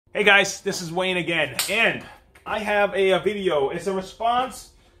Hey guys, this is Wayne again, and I have a video. It's a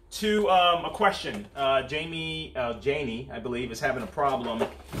response to a question. Janie, I believe, is having a problem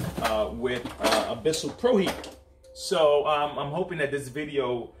with a Bissell Proheat. So I'm hoping that this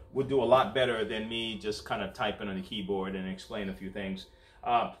video would do a lot better than me just kind of typing on the keyboard and explain a few things.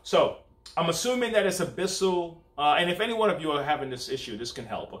 So I'm assuming that it's a Bissell, and if any one of you are having this issue, this can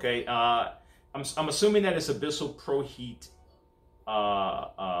help. Okay, I'm assuming that it's a Bissell Proheat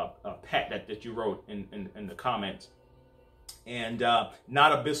a pet that you wrote in the comments, and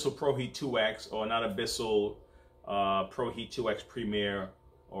not a Bissell Proheat 2X or not a Bissell Proheat 2X Premier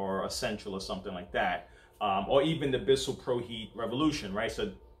or Essential or something like that, or even the Bissell Proheat Revolution, right?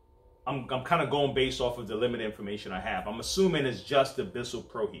 So I'm kind of going based off of the limited information I have. I'm assuming it's just the Bissell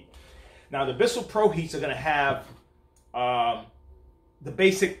Proheat. Now the Bissell Proheats are going to have the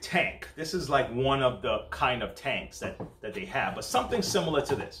basic tank. This is like one of the kind of tanks that they have, but something similar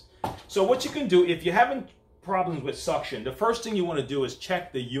to this. So what you can do, if you're having problems with suction, the first thing you want to do is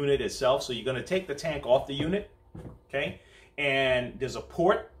check the unit itself. So you're going to take the tank off the unit, okay? And there's a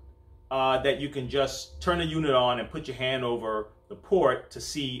port that you can just turn the unit on and put your hand over the port to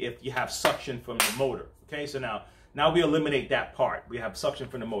see if you have suction from the motor, okay? So now we eliminate that part. We have suction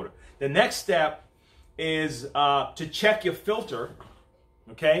from the motor. The next step is to check your filter,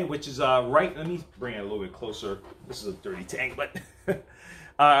 okay, which is right. Let me bring it a little bit closer. This is a dirty tank, but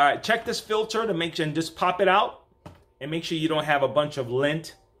check this filter to make sure, and just pop it out and make sure you don't have a bunch of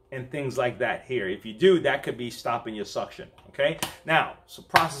lint and things like that here. If you do, that could be stopping your suction, okay? Now, it's a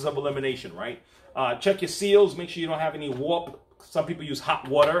process of elimination, right? Check your seals, make sure you don't have any warp. Some people use hot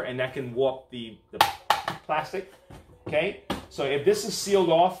water and that can warp the plastic, okay? So if this is sealed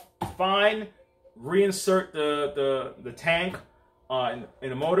off, fine. Reinsert the tank in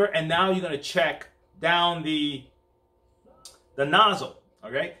the motor, and now you're going to check down the nozzle.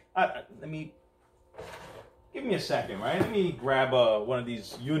 Okay, give me a second, right? Let me grab one of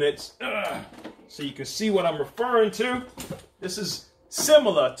these units so you can see what I'm referring to. This is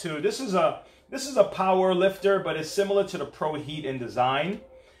similar to this is a power lifter, but it's similar to the Proheat in design.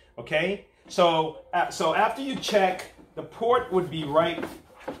 Okay, so after you check, the port would be right.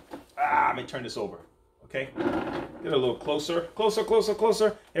 Let me turn this over. Okay, get a little closer.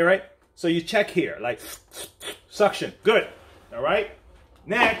 All right, so you check here, like suction, good. All right,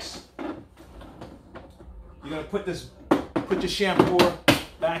 next you're gonna put your shampoo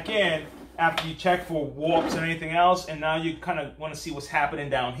back in after you check for warps and anything else, and now you kind of want to see what's happening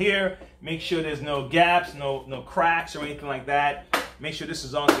down here. Make sure there's no gaps, no cracks or anything like that. Make sure this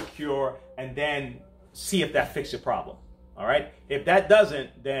is on secure, and then see if that fixes your problem. All right, if that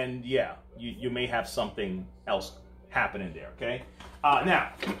doesn't, then yeah, you may have something else happening there, okay?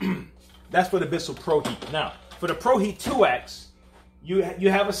 Now, that's for the Bissell Proheat. Now, for the Proheat 2X, you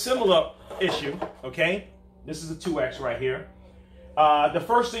have a similar issue, okay? This is a 2X right here. The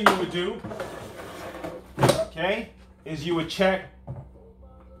first thing you would do, okay, is you would check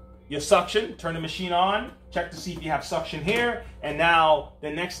your suction, turn the machine on, check to see if you have suction here, and now the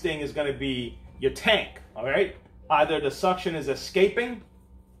next thing is gonna be your tank, all right? Either the suction is escaping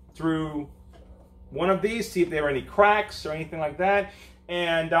through one of these, see if there are any cracks or anything like that.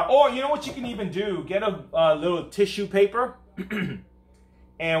 And, or you know what you can even do? Get a little tissue paper,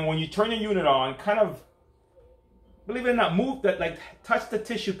 and when you turn your unit on, kind of, believe it or not, move that, like touch the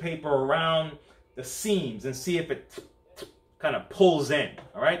tissue paper around the seams and see if it kind of pulls in,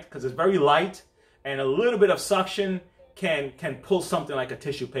 all right? Because it's very light, and a little bit of suction can pull something like a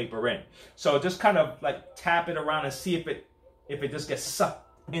tissue paper in. So just kind of like tap it around and see if it just gets sucked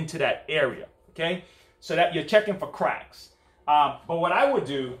into that area, okay? So that you're checking for cracks. But what I would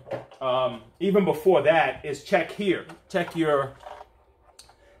do, even before that, is check here. Check your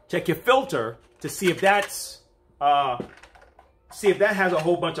filter to see if that's see if that has a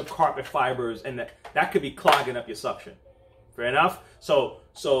whole bunch of carpet fibers, and that could be clogging up your suction. Fair enough?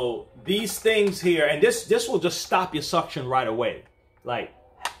 So these things here, and this will just stop your suction right away. Like,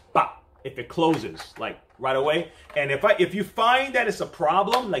 bop, if it closes, like right away. And if you find that it's a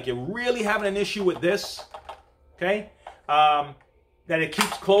problem, like you're really having an issue with this, okay, that it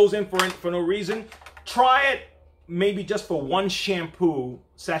keeps closing for no reason, try it maybe just for one shampoo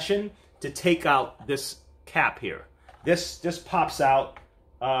session to take out this cap here. This pops out.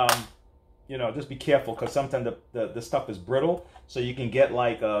 You know, just be careful, because sometimes the stuff is brittle, so you can get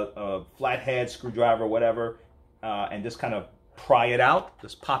like a flathead screwdriver or whatever, and just kind of pry it out,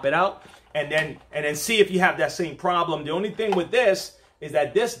 just pop it out, and then see if you have that same problem. The only thing with this is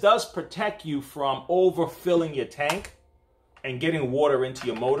that this does protect you from overfilling your tank and getting water into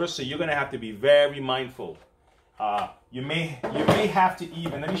your motor, so you're going to have to be very mindful You may have to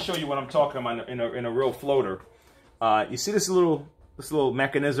even, let me show you what I'm talking about in a real floater. You see this little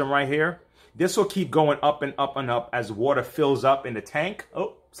mechanism right here? This will keep going up and up and up as water fills up in the tank.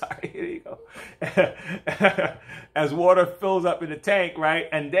 Oh, sorry, here you go. As water fills up in the tank, right?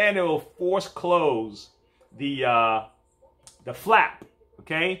 And then it will force close the flap,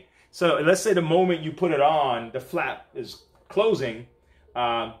 okay? So let's say the moment you put it on, the flap is closing.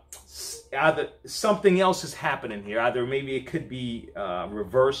 Either something else is happening here. Either maybe it could be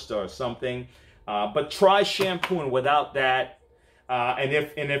reversed or something. But try shampooing without that. And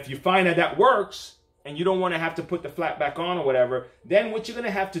if you find that works and you don't want to have to put the flap back on or whatever, then what you're going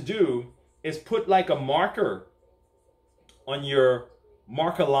to have to do is put like a marker on your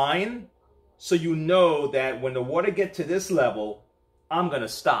marker line so you know that when the water gets to this level, I'm going to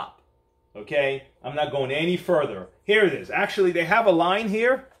stop. Okay? I'm not going any further. Here it is. Actually, they have a line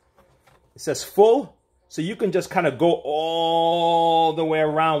here. It says full. So you can just kind of go all the way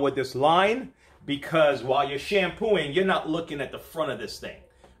around with this line, because while you're shampooing, you're not looking at the front of this thing.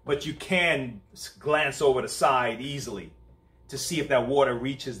 But you can glance over the side easily to see if that water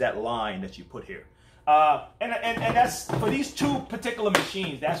reaches that line that you put here. And that's, for these two particular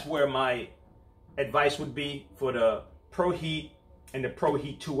machines, that's where my advice would be for the Proheat and the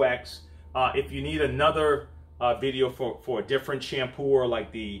Proheat 2X. If you need another video for a different shampooer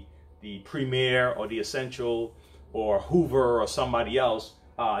like the Premier or the Essential or Hoover or somebody else,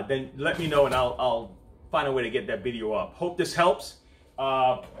 then let me know and I'll find a way to get that video up. Hope this helps.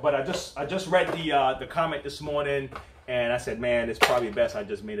 But I just read the comment this morning, and I said, man, it's probably best I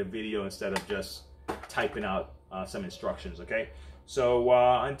just made a video instead of just typing out some instructions. Okay. So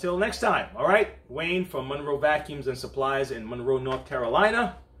until next time. All right. Wayne from Monroe Vacuums and Supplies in Monroe, North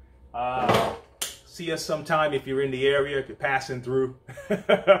Carolina. See us sometime if you're in the area, if you're passing through.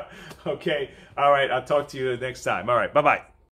 Okay. All right. I'll talk to you next time. All right. Bye-bye.